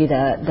was going to be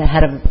the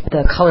head of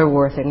the color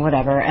war thing,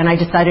 whatever. And I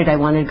decided I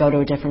wanted to go to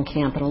a different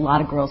camp, and a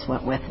lot of girls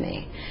went with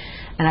me.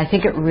 And I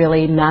think it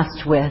really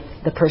messed with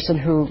the person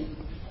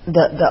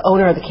the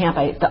owner of the camp.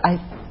 I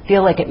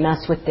feel like it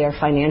messed with their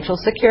financial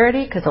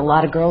security because a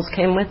lot of girls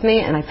came with me,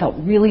 and I felt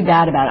really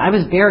bad about it. I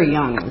was very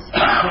young. I was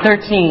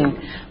 13,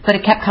 but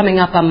it kept coming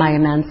up on my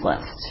amends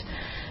list.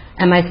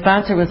 And my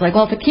sponsor was like,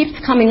 "Well, if it keeps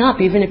coming up,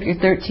 even if you're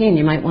 13,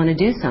 you might want to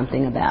do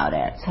something about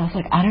it." So I was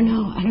like, I don't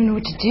know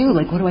what to do.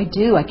 Like, what do I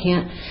do? I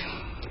can't.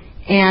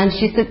 And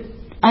she said,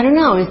 "I don't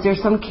know. Is there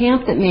some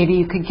camp that maybe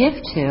you could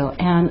give to?"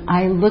 And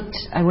I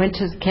went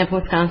to Camp in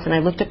Wisconsin. I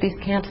looked up these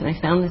camps, and I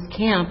found this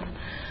camp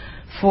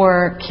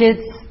for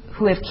kids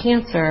who have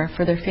cancer,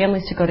 for their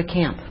families to go to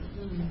camp.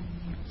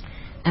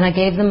 And I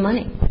gave them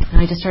money. And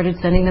I just started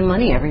sending them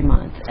money every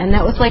month. And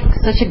that was like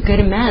such a good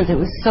amends. It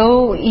was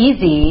so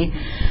easy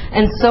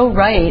and so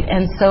right,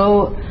 and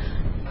so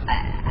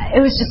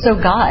it was just so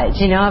God,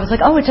 I was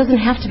like, oh, it doesn't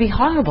have to be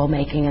horrible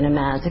making an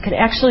amends. It could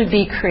actually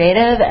be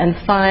creative and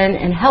fun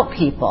and help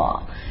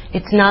people.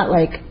 It's not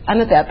like,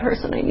 I'm a bad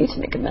person, I need to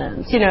make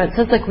amends. It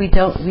says like we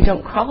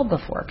don't crawl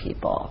before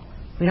people.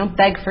 We don't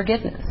beg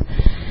forgiveness.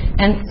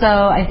 And so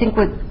I think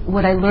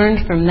what I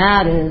learned from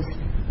that is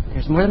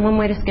there's more than one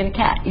way to skin a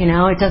cat.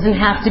 It doesn't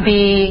have to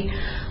be,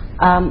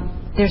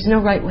 there's no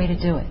right way to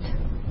do it.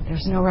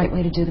 There's no right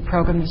way to do the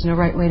program. There's no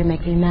right way to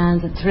make the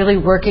amends. It's really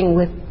working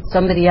with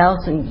somebody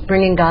else and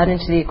bringing God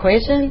into the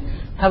equation.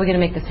 How are we going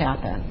to make this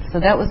happen? So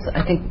that was,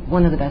 I think,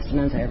 one of the best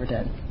amends I ever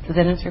did. Does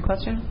that answer your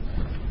question?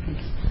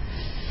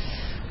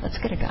 Let's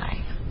get a guy.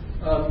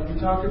 You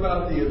talked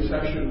about the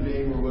obsession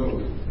being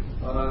removed.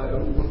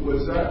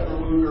 Was that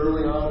removed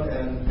early on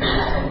and did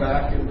it come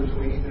back in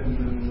between and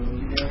then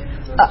removed again?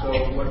 And so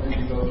what did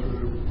you go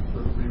through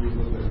to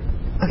re-remove it?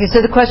 Okay,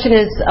 so the question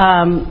is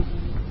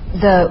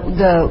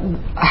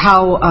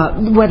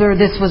whether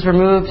this was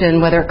removed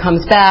and whether it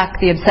comes back,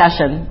 the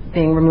obsession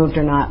being removed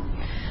or not.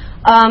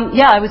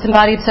 I was in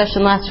body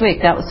obsession last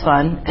week. That was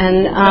fun.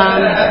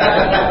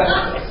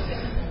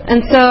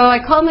 And so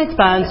I called my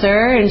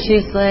sponsor, and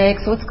she's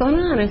like, so what's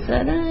going on? I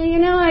said,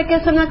 I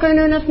guess I'm not going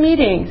to enough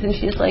meetings. And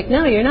she's like,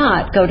 no, you're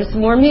not. Go to some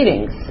more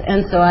meetings.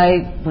 And so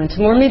I went to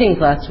more meetings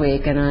last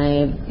week, and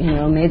I,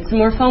 made some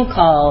more phone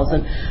calls.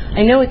 And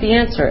I know what the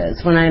answer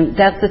is.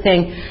 That's the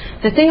thing.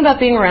 The thing about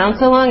being around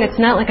so long, it's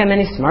not like I'm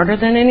any smarter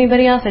than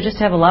anybody else. I just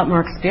have a lot more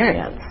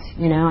experience.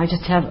 I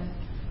just have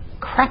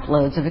crap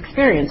loads of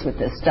experience with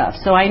this stuff.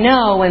 So I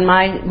know when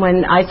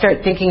I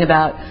start thinking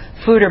about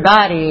food or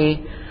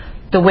body,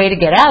 the way to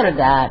get out of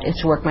that is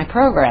to work my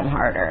program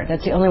harder.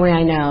 That's the only way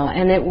I know.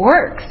 And it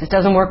works. It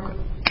doesn't work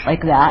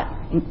like that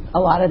a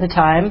lot of the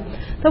time.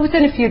 But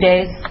within a few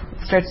days,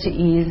 it starts to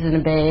ease and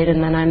abate,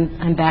 and then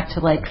I'm back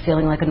to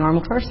feeling like a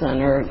normal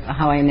person, or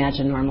how I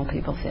imagine normal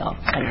people feel.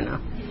 I don't know.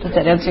 Does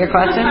that answer your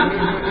question?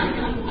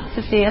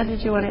 Sophia, did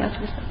you want to ask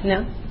me something?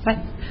 No?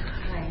 Bye.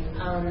 Hi.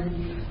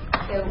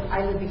 So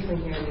I live between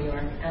here and New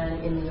York,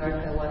 and in New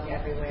York I walk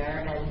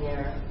everywhere, and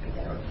here I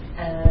don't.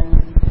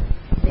 And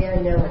there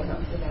no one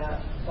talks about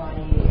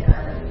body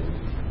and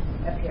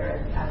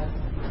appearance as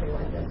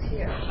everyone does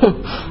here.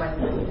 My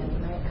opinion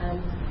anyway. And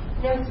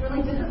it's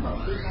really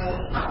difficult because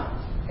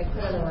I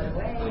put on a lot of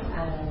weight,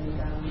 and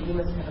you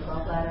must have a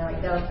gallbladder. I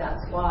don't.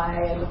 That's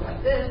why I look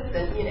like this, and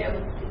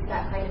it's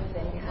that kind of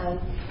thing. And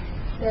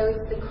so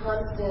it's the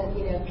constant,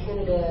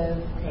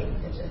 punitive tape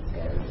that just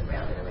goes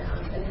around and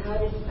around. And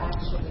how to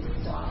actually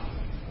stop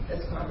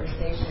this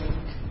conversation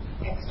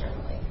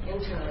externally,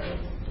 internally,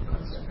 it's a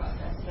constant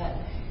process. But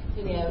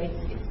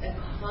it's a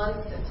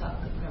constant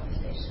topic of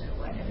conversation of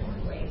what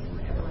everyone weighs and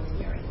what everyone's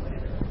wearing, what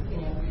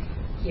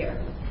everyone's, here.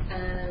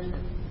 And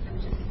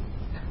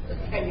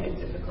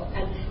it's difficult.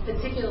 And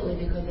particularly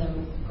because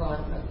I'm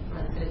gone for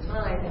months at a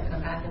time, I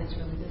come back and it's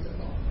really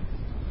difficult.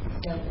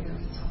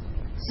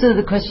 So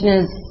the question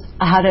is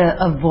how to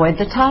avoid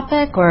the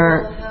topic,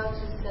 or how to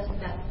set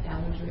that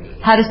boundary.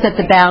 How to set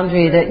the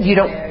boundary that you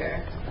don't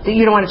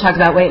want to talk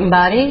about weight and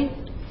body?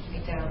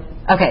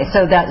 Okay,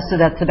 so that's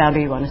the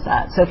boundary you want to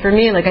set. So for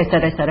me, like I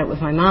said it with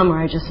my mom, where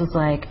I just was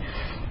like,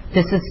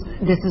 this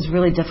is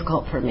really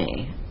difficult for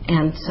me.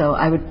 And so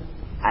I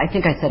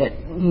think I said it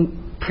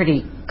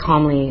pretty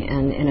calmly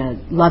and in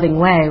a loving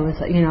way,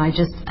 was,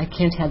 I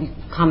can't have you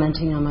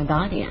commenting on my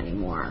body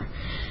anymore.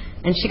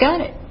 And she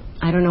got it.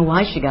 I don't know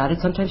why she got it.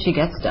 Sometimes she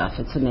gets stuff.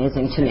 It's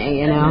amazing to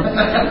me,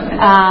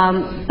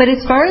 But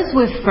as far as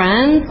with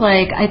friends,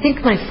 I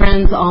think my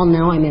friends all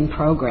know I'm in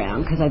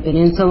program because I've been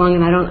in so long,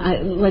 and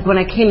when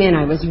I came in,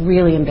 I was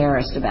really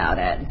embarrassed about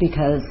it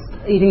because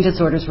eating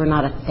disorders were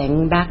not a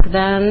thing back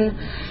then.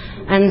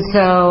 And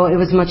so it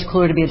was much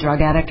cooler to be a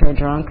drug addict or a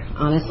drunk,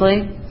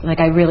 honestly.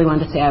 I really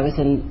wanted to say I was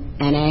in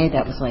NA.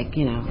 That was like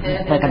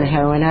I'm a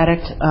heroin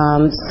addict.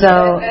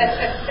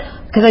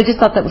 Because I just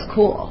thought that was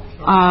cool.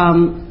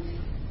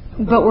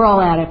 But we're all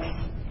addicts.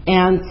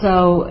 And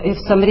so if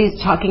somebody's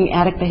talking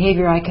addict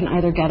behavior, I can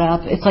either get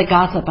up. It's like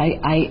gossip.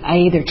 I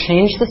either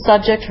change the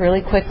subject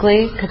really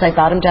quickly because I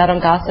bottomed out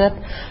on gossip,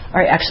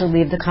 or I actually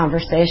leave the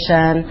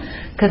conversation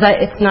because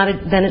it's not a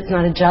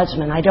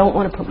judgment. I don't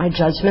want to put my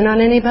judgment on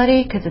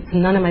anybody because it's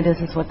none of my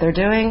business what they're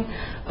doing.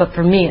 But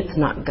for me, it's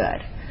not good.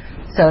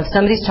 So if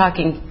somebody's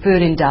talking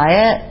food and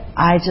diet,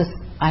 I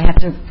have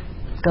to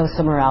go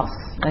somewhere else.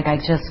 I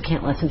just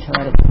can't listen to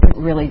it.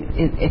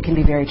 It can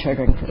be very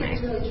triggering for me.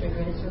 It's really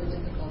triggering. It's really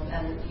difficult.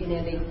 And,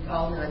 they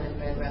all know I'm in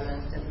program, as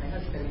does my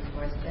husband, of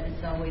course, but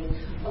it's always,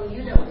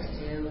 you know what to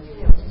do. You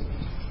know what to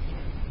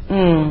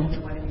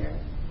do. One of your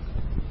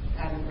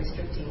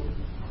restricting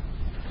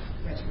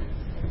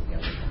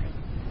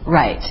regimens.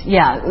 Right.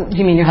 Yeah.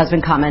 You mean your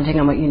husband commenting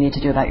on what you need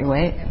to do about your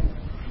weight?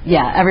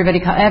 Yeah,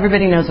 everybody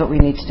knows what we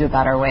need to do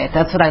about our weight.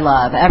 That's what I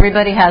love.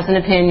 Everybody has an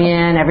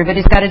opinion.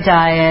 Everybody's got a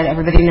diet.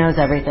 Everybody knows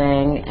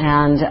everything.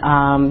 And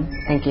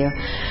thank you.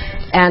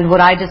 And what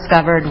I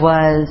discovered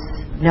was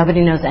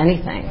nobody knows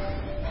anything.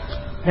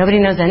 Nobody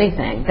knows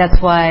anything.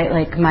 That's why,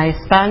 my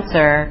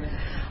sponsor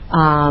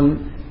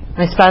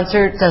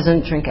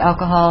doesn't drink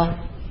alcohol,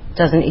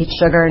 doesn't eat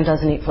sugar, and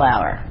doesn't eat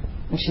flour.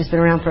 And she's been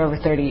around for over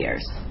 30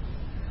 years.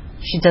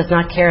 She does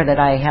not care that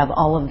I have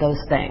all of those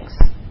things.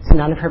 It's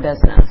none of her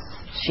business.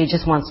 She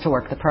just wants to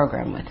work the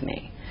program with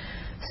me.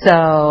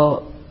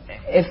 So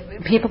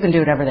if people can do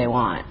whatever they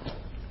want,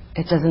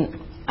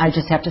 I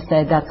just have to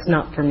say that's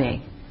not for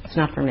me. It's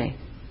not for me.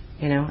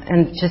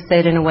 and just say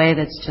it in a way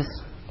that's just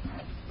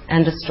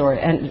end of story.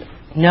 And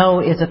no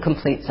is a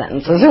complete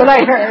sentence, is what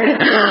I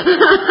heard.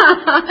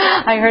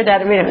 I heard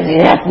that immediately.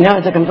 Yes, no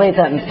is a complete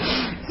sentence.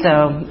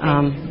 So,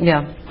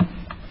 yeah.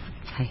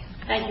 Hi.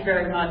 Thank you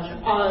very much.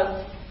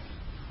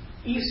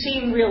 You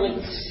seem really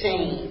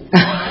sane.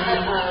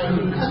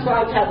 You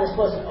described how this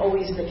wasn't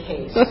always the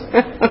case.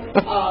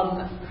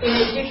 In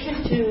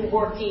addition to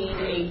working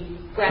a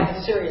rather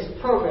serious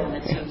program,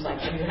 it seems like,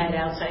 have you had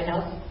outside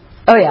help?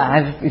 Oh,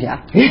 yeah.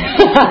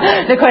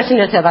 The question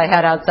is, have I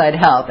had outside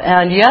help?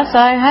 And yes,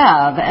 I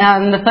have.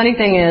 And the funny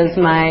thing is,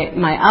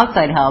 my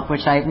outside help,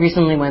 which I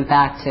recently went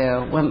back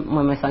to, when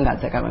my son got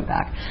sick, I went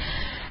back.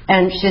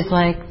 And she's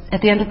like,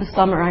 at the end of the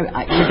summer,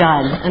 you're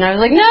done. And I was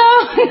like, no,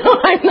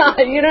 I'm not.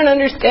 You don't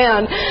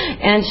understand.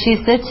 And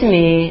she said to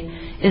me,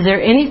 is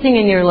there anything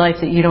in your life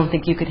that you don't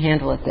think you could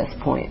handle at this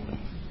point?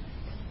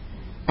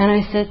 And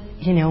I said,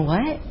 you know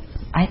what?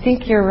 I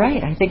think you're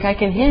right. I think I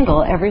can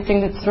handle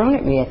everything that's thrown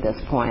at me at this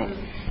point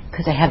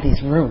because I have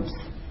these rooms.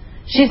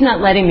 She's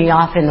not letting me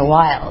off in the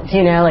wild,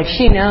 like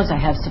she knows I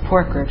have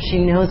support groups. She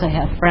knows I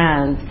have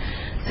friends.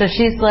 So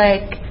she's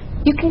like,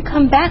 you can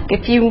come back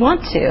if you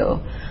want to.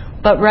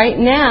 But right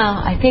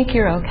now, I think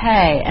you're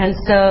okay. And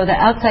so the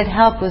outside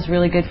help was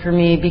really good for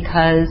me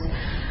because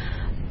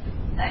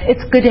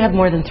it's good to have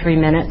more than 3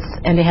 minutes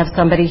and to have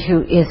somebody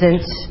who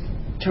isn't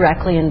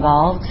directly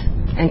involved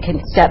and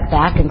can step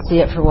back and see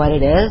it for what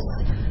it is.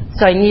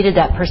 So I needed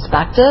that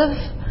perspective.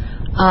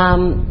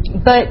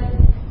 But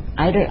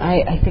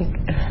I think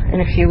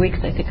in a few weeks,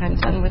 I think I'm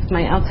done with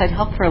my outside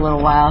help for a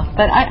little while.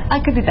 But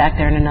I could be back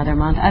there in another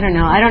month. I don't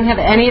know. I don't have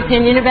any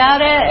opinion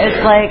about it.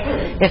 It's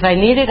like, if I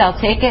need it, I'll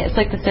take it. It's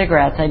like the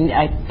cigarettes.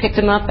 I picked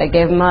them up. I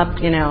gave them up.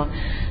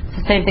 It's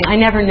the same thing. I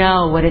never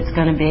know what it's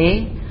going to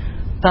be.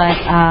 But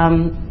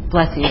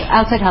bless you.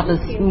 Outside help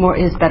is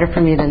better for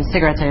me than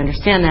cigarettes. I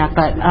understand that.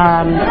 But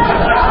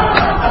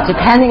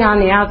depending on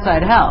the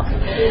outside help.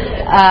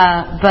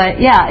 But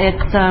yeah,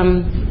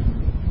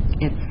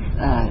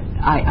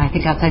 I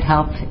think outside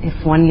help, if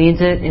one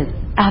needs it, is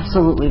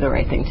absolutely the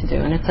right thing to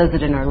do. And it says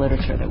it in our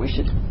literature that we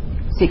should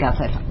seek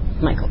outside help.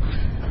 Michael.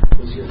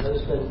 Was your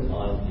husband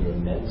on your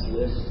men's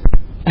list?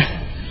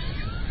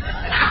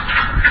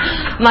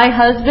 My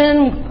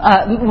husband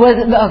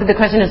the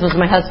question is, was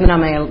my husband on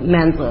my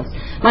men's list?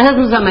 My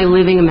husband was on my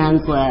living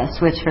amends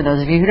list, which for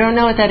those of you who don't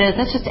know what that is,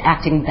 that's just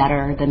acting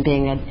better than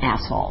being an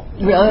asshole.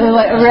 Really.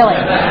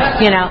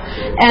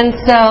 And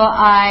so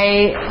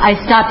I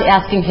stopped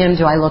asking him,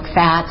 do I look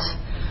fat?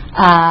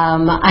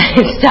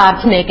 I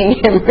stopped making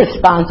him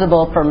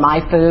responsible for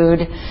my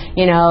food.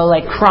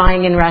 Like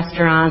crying in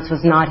restaurants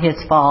was not his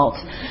fault.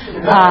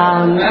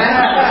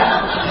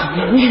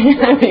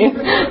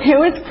 It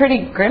was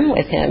pretty grim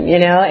with him,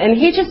 and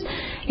he just,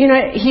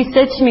 he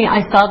said to me,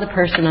 I saw the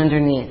person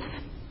underneath.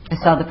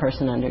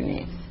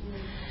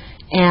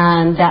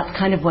 And that's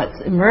kind of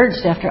what's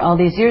emerged after all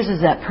these years,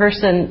 is that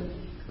person,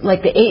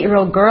 like the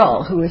 8-year-old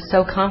girl who was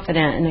so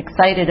confident and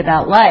excited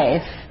about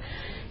life,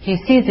 he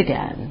sees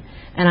again.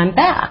 And I'm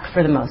back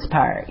for the most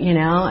part,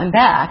 I'm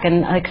back.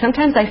 And like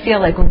sometimes I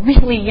feel like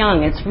really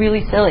young. It's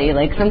really silly.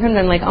 Like sometimes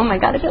I'm like, oh my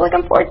God, I feel like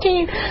I'm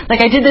 14.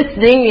 Like I did this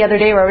thing the other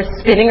day where I was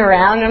spinning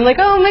around and I'm like,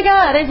 oh my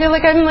God, I feel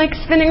like I'm like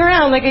spinning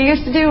around like I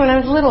used to do when I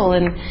was little.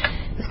 And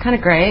it's kind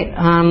of great.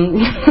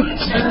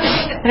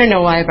 I don't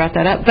know why I brought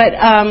that up. But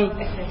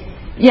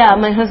yeah,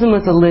 my husband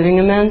was a living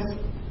amends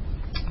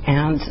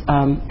and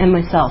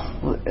myself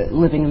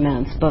living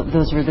amends. But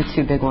those were the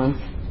two big ones.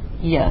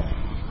 Yes.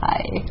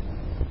 Hi.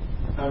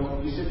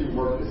 You said you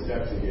worked the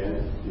steps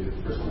again. The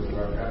first one was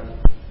about that.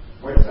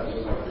 What does that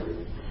look like for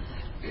you?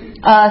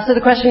 So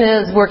the question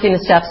is working the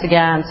steps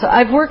again. So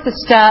I've worked the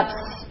steps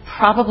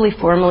probably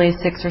formally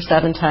 6 or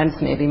 7 times,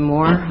 maybe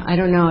more. I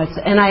don't know.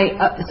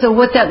 So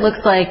what that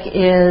looks like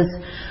is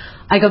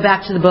I go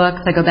back to the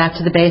books. I go back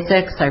to the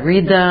basics. I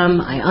read them.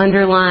 I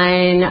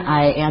underline.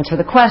 I answer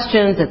the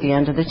questions at the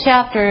end of the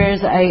chapters.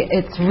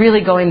 It's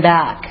really going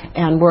back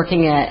and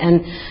working it.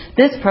 And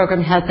this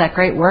program has that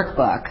great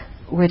workbook,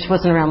 which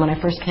wasn't around when I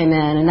first came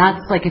in. And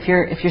that's like, if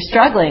you're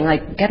struggling,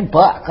 like, get a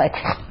book. Like,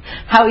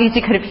 how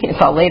easy could it be?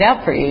 It's all laid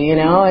out for you,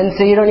 and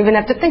so you don't even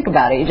have to think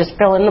about it. You just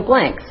fill in the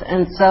blanks.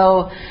 And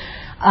so,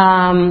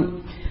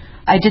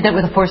 I did that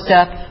with a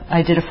 4-step.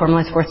 I did a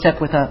formalized 4-step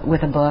with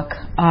a book.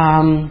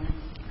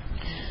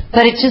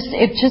 But it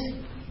just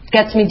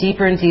gets me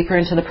deeper and deeper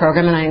into the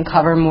program, and I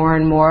uncover more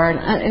and more.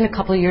 And in a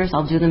couple of years,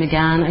 I'll do them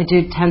again. I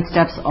do 10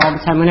 steps all the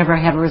time. Whenever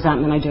I have a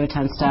resentment, I do a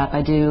 10-step.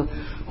 I do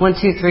 1,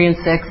 2, 3, and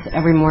 6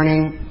 every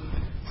morning.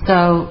 So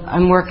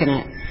I'm working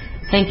it.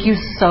 Thank you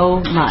so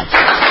much.